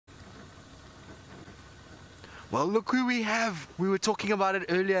Well, look who we have. We were talking about it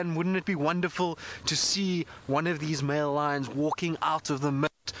earlier, and wouldn't it be wonderful to see one of these male lions walking out of the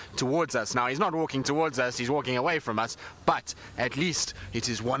mist towards us? Now, he's not walking towards us, he's walking away from us, but at least it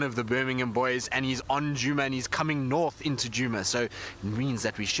is one of the Birmingham boys, and he's on Djuma, and he's coming north into Djuma, so it means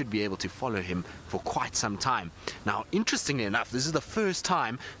that we should be able to follow him for quite some time. Now, interestingly enough, this is the first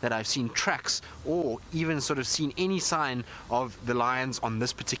time that I've seen tracks or even sort of seen any sign of the lions on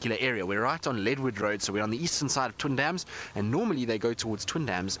this particular area. We're right on Ledwood Road, so we're on the eastern side of Twin Dams, and normally they go towards Twin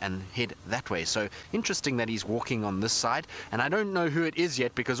Dams and head that way. So interesting that he's walking on this side, and I don't know who it is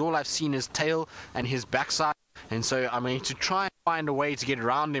yet because all I've seen is tail and his backside, and so I'm going to try and find a way to get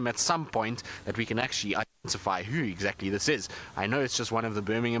around him at some point that we can actually identify who exactly this is. I know it's just one of the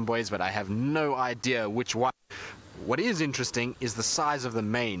Birmingham boys, but I have no idea which one. What is interesting is the size of the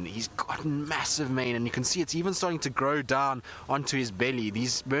mane. He's got massive mane, and you can see it's even starting to grow down onto his belly.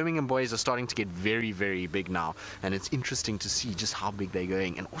 These Birmingham boys are starting to get very, very big now, and it's interesting to see just how big they're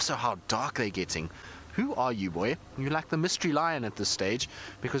going and also how dark they're getting. Who are you, boy? You're like the mystery lion at this stage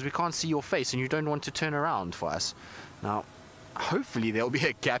because we can't see your face and you don't want to turn around for us. Now, hopefully there'll be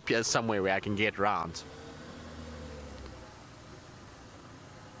a gap here somewhere where I can get round.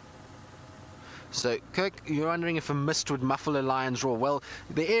 So, Kirk, you're wondering if a mist would muffle a lion's roar. Well,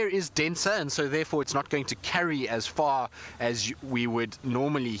 the air is denser, and so therefore it's not going to carry as far as we would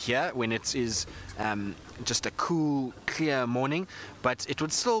normally hear when it is just a cool, clear morning, but it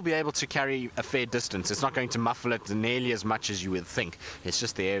would still be able to carry a fair distance. It's not going to muffle it nearly as much as you would think. It's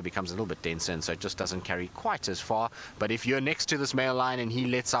just the air becomes a little bit denser, and so it just doesn't carry quite as far. But if you're next to this male lion and he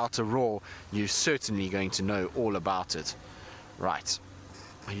lets out a roar, you're certainly going to know all about it. Right.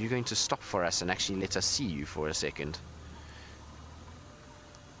 Are you going to stop for us and actually let us see you for a second?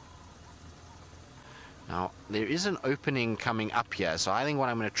 Now, there is an opening coming up here, so I think what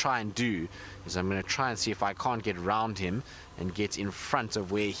I'm going to try and do is I'm going to try and see if I can't get round him and get in front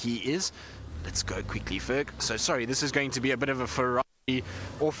of where he is. Let's go quickly, Ferg. So, sorry, this is going to be a bit of a Ferrari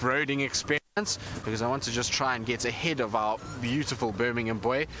off-roading experience because I want to just try and get ahead of our beautiful Birmingham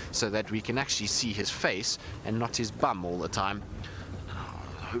boy so that we can actually see his face and not his bum all the time.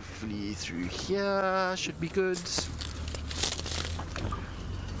 Hopefully through here should be good.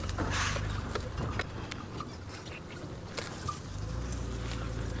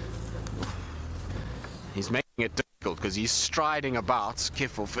 He's making it difficult because he's striding about.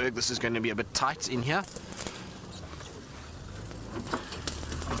 Careful, Ferg, this is going to be a bit tight in here.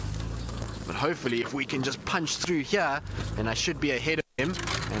 But hopefully if we can just punch through here, then I should be ahead of him,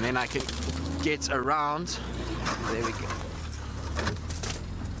 and then I can get around. There we go.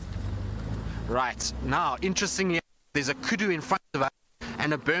 Right, now, interestingly, there's a kudu in front of us,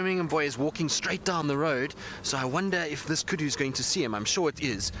 and a Birmingham boy is walking straight down the road, so I wonder if this kudu is going to see him. I'm sure it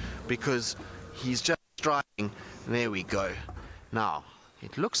is, because he's just striding. There we go. Now,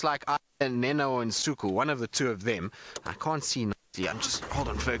 it looks like either Nhenha or Nsuku, one of the two of them. I can't see nicely. Hold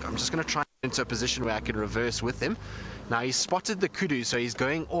on, Ferg, I'm just going to try and get into a position where I can reverse with him. Now, he's spotted the kudu, so he's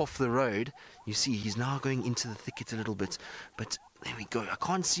going off the road. You see, he's now going into the thicket a little bit, but there we go. I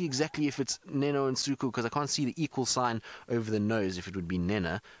can't see exactly if it's Nhenha and Nsuku because I can't see the equal sign over the nose if it would be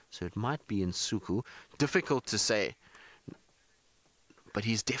Nhenha, so it might be Nsuku. Difficult to say, but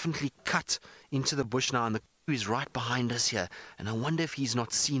he's definitely cut into the bush now, and the kudu is right behind us here, and I wonder if he's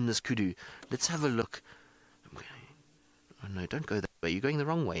not seen this kudu. Let's have a look. Oh no, don't go that way. You're going the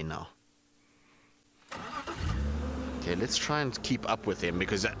wrong way now. Okay, let's try and keep up with him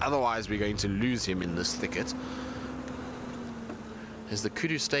because otherwise we're going to lose him in this thicket. Has the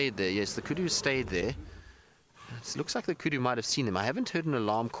kudu stayed there? Yes, the kudu stayed there. It looks like the kudu might have seen him. I haven't heard an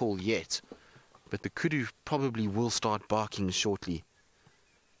alarm call yet, but the kudu probably will start barking shortly.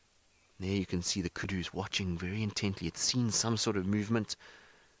 There you can see the kudu's watching very intently. It's seen some sort of movement.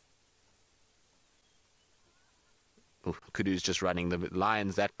 Oh, kudu's just running. The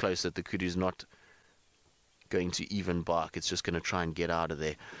lion's that close that the kudu's not going to even bark. It's just going to try and get out of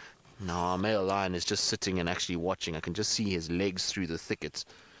there. Now our male lion is just sitting and actually watching. I can just see his legs through the thickets.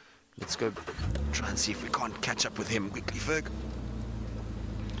 Let's go try and see if we can't catch up with him quickly, Ferg.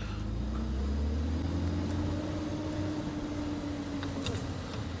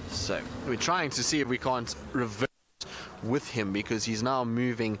 So we're trying to see if we can't reverse with him because he's now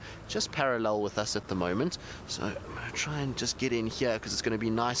moving just parallel with us at the moment. So I'm going to try and just get in here because it's going to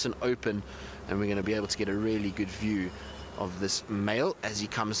be nice and open, and we're going to be able to get a really good view of this male as he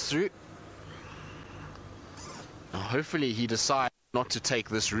comes through. Now hopefully he decides not to take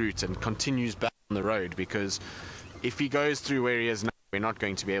this route and continues back on the road, because if he goes through where he is now, we're not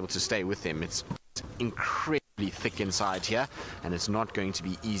going to be able to stay with him. It's incredibly thick inside here, and it's not going to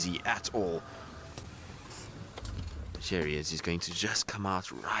be easy at all. Here he is. He's going to just come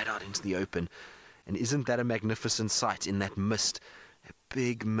out right out into the open. And isn't that a magnificent sight in that mist? A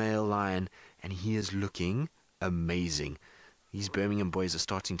big male lion, and he is looking amazing. These Birmingham boys are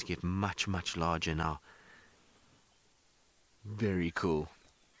starting to get much, much larger now. Very cool.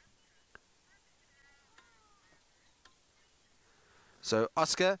 So,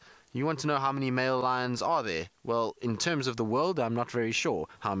 Oscar, you want to know how many male lions are there? Well, in terms of the world, I'm not very sure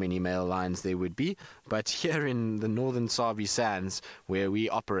how many male lions there would be. But here in the northern Sabi Sands, where we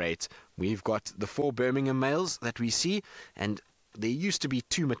operate, we've got the 4 Birmingham males that we see, and there used to be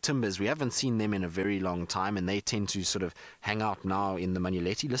 2 Matimbas. We haven't seen them in a very long time, and they tend to sort of hang out now in the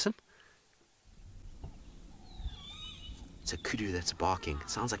Manuleti. Listen. It's a kudu that's barking. It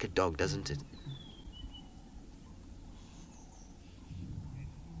sounds like a dog, doesn't it?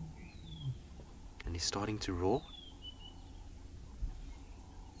 And he's starting to roar.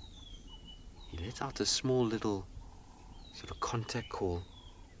 He let out a small little sort of contact call.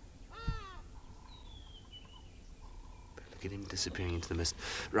 But look at him disappearing into the mist.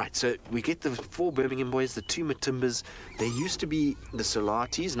 Right, so we get the 4 Birmingham boys, the 2 Matimbas. There used to be the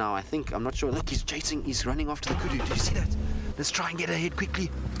Solatis. Now I think, I'm not sure. Look, he's running after the kudu. Did you see that? Let's try and get ahead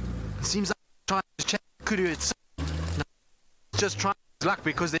quickly. It seems like he's trying to check the kudu itself. No, just trying his luck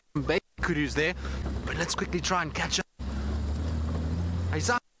because there's some baby kudus there. But let's quickly try and catch up.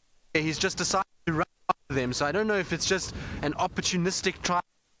 He's just decided to run after them, so I don't know if it's just an opportunistic try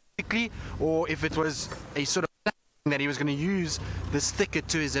quickly or if it was a sort of that he was going to use this thicket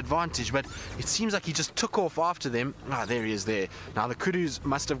to his advantage, but it seems like he just took off after them. Ah, there he is there. Now the kudus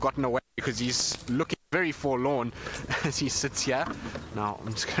must have gotten away because he's looking very forlorn as he sits here. Now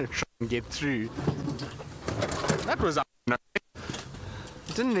I'm just going to try and get through. That was up. I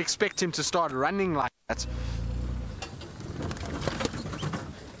didn't expect him to start running like that.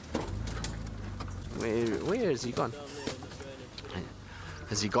 Where has he gone?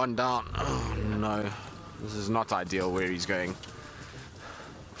 Has he gone down? Oh no. This is not ideal where he's going.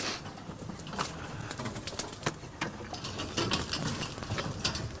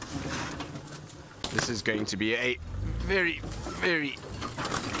 This is going to be a very, very,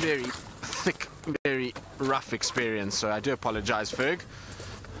 very thick, very rough experience, so I do apologize, Ferg.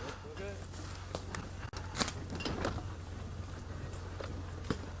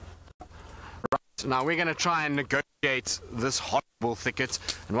 Right, now we're going to try and negotiate this horrible thicket,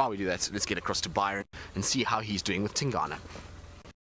 and while we do that, let's get across to Byron and see how he's doing with Tingana.